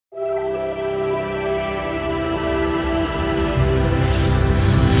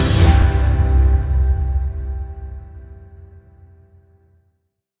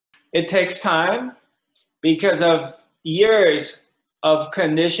It takes time because of years of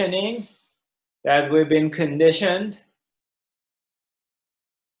conditioning that we've been conditioned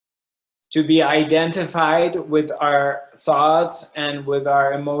to be identified with our thoughts and with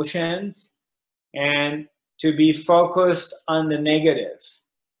our emotions, and to be focused on the negative.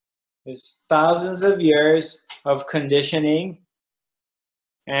 It's thousands of years of conditioning,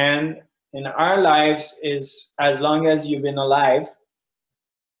 and in our lives is as long as you've been alive,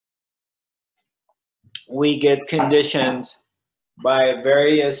 we get conditioned by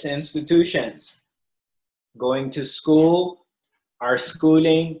various institutions. Going to school, our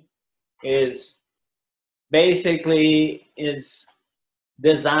schooling is basically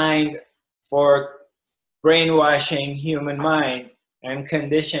designed for brainwashing human mind and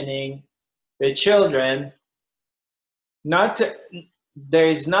conditioning the children.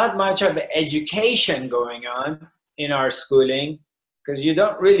 There's not much of education going on in our schooling because you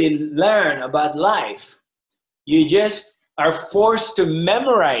don't really learn about life. You just are forced to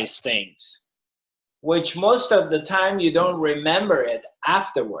memorize things, which most of the time you don't remember it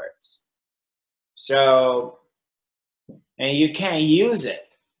afterwards. So, and you can't use it.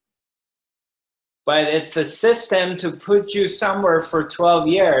 But it's a system to put you somewhere for 12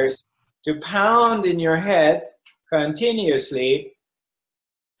 years, to pound in your head continuously,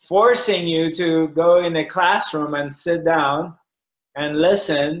 forcing you to go in a classroom and sit down and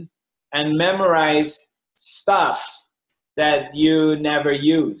listen and memorize stuff that you never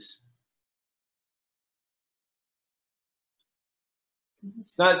use.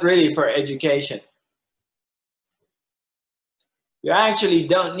 It's not really for education. You actually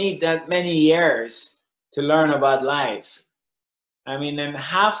don't need that many years to learn about life. I mean, in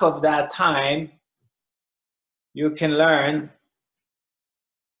half of that time, you can learn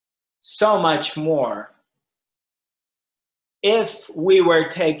so much more if we were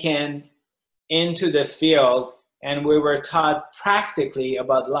taken into the field and we were taught practically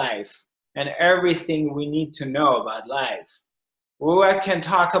about life and everything we need to know about life. We can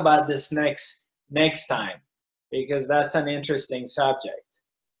talk about this next time, because that's an interesting subject,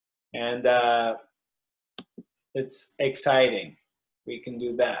 and it's exciting. We can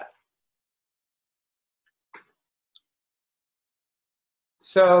do that.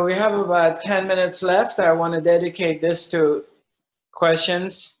 So we have about 10 minutes left. I want to dedicate this to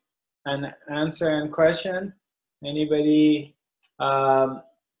questions and answer and question. Anybody have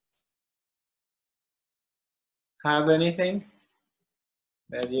anything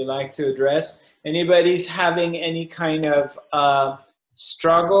that you like to address? Anybody's having any kind of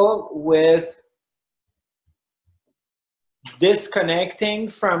struggle with disconnecting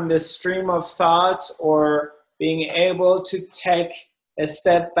from the stream of thoughts, or being able to take a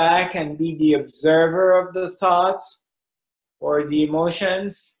step back and be the observer of the thoughts or the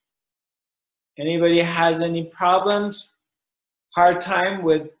emotions? Anybody has any problems, hard time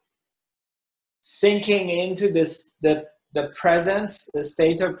with sinking into the presence, the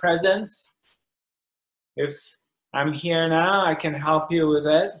state of presence? If I'm here now, I can help you with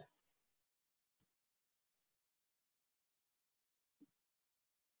it.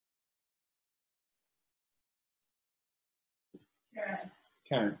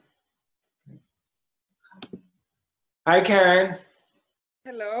 Karen. Hi, Karen.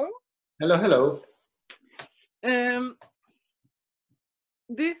 Hello. Hello, hello.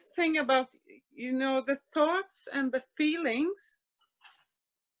 This thing about, the thoughts and the feelings,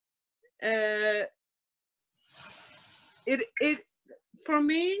 it for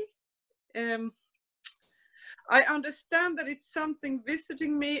me, I understand that it's something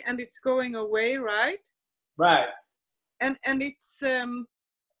visiting me and it's going away, right? Right. And it's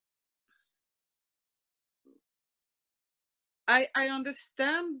I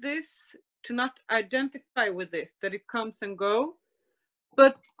understand this, to not identify with this, that it comes and go.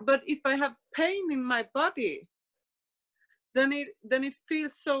 But if I have pain in my body, then it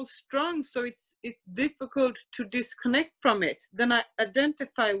feels so strong, so it's difficult to disconnect from it. Then I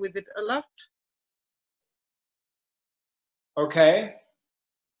identify with it a lot. Okay.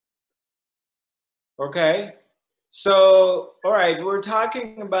 Okay. So, all right, we're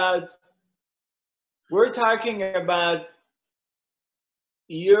talking about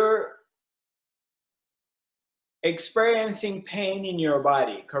you're experiencing pain in your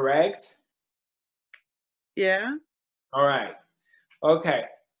body, correct? Yeah. All right. Okay.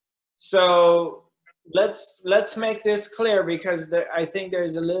 So let's make this clear, because I think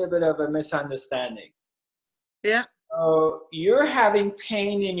there's a little bit of a misunderstanding. Yeah. So you're having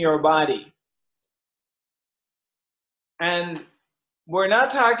pain in your body, and we're not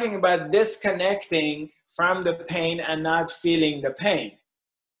talking about disconnecting from the pain and not feeling the pain.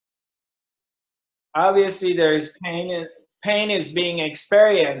 obviously there is pain, and pain is being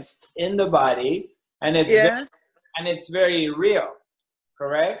experienced in the body, and Yeah. it's very real,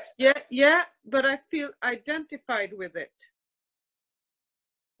 correct? Yeah, but I feel identified with it.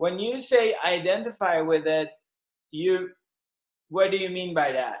 When you say identify with it, what do you mean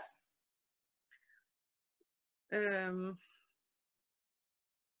by that?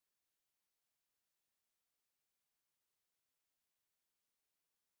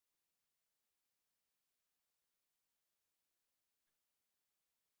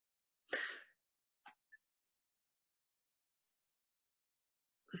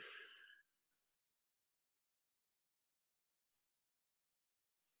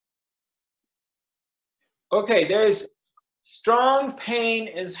 Okay, there's strong pain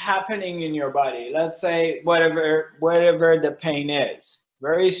is happening in your body. Let's say whatever the pain is,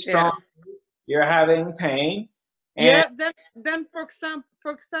 very strong. Yeah. You're having pain, and Yeah. Then for example,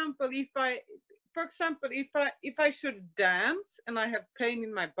 if I should dance and I have pain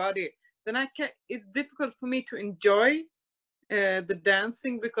in my body, then I can. It's difficult for me to enjoy the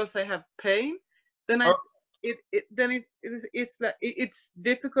dancing because I have pain. Then it's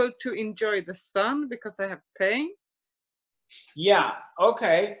difficult to enjoy the sun because I have pain. yeah,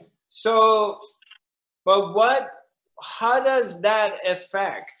 okay. So, but how does that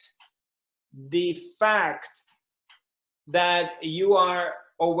affect the fact that you are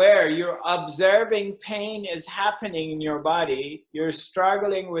aware, you're observing pain is happening in your body, you're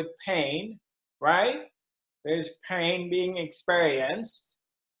struggling with pain, right? There's pain being experienced,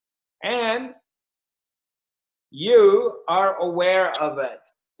 and you are aware of it.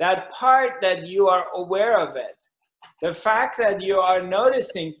 That part that you are aware of it, the fact that you are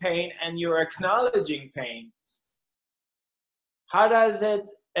noticing pain and you're acknowledging pain, how does it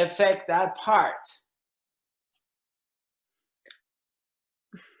affect that part?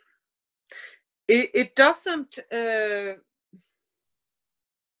 It doesn't.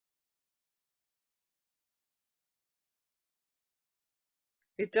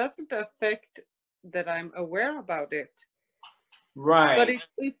 It doesn't affect that I'm aware about it. Right. But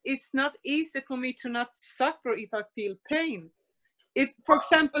it's not easy for me to not suffer if I feel pain. If, for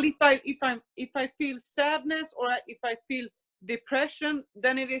example, if I feel sadness or if I feel depression,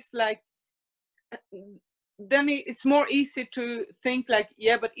 then it is like, then it's more easy to think like,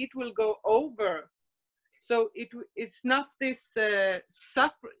 yeah, but it will go over. So it's not this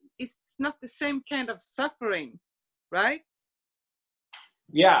suffer. It's not the same kind of suffering, right?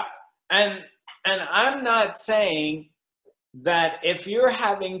 Yeah, and I'm not saying that if you're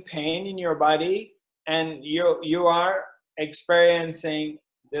having pain in your body and you are experiencing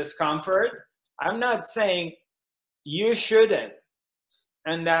discomfort, I'm not saying you shouldn't,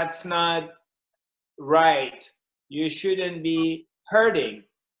 and that's not right. You shouldn't be hurting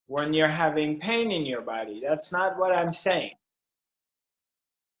when you're having pain in your body. That's not what I'm saying.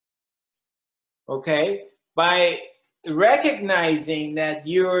 Okay? By recognizing that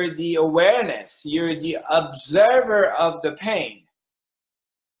you're the awareness, you're the observer of the pain,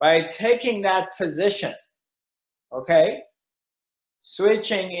 by taking that position, okay?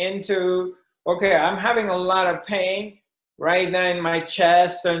 Switching into, okay, I'm having a lot of pain right now in my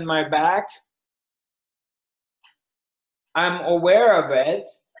chest and my back. I'm aware of it.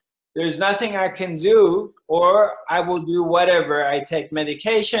 There's nothing I can do, or I will do whatever. I take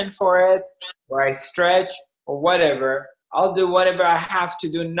medication for it, or I stretch, or whatever. I'll do whatever I have to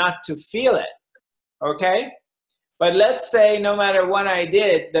do not to feel it, okay? But let's say no matter what I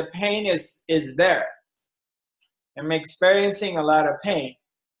did, the pain is there. I'm experiencing a lot of pain.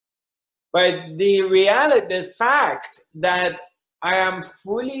 But the reality, the fact that I'm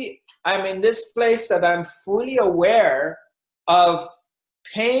in this place that I'm fully aware of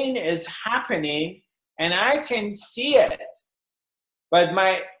pain is happening and I can see it. But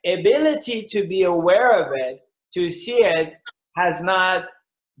my ability to be aware of it, to see it, has not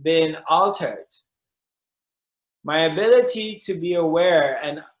been altered. My ability to be aware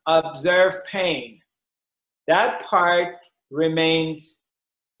and observe pain, that part remains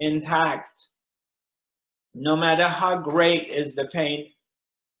intact. No matter how great is the pain,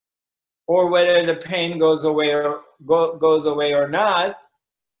 or whether the pain goes away or not,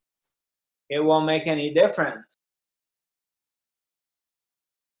 it won't make any difference.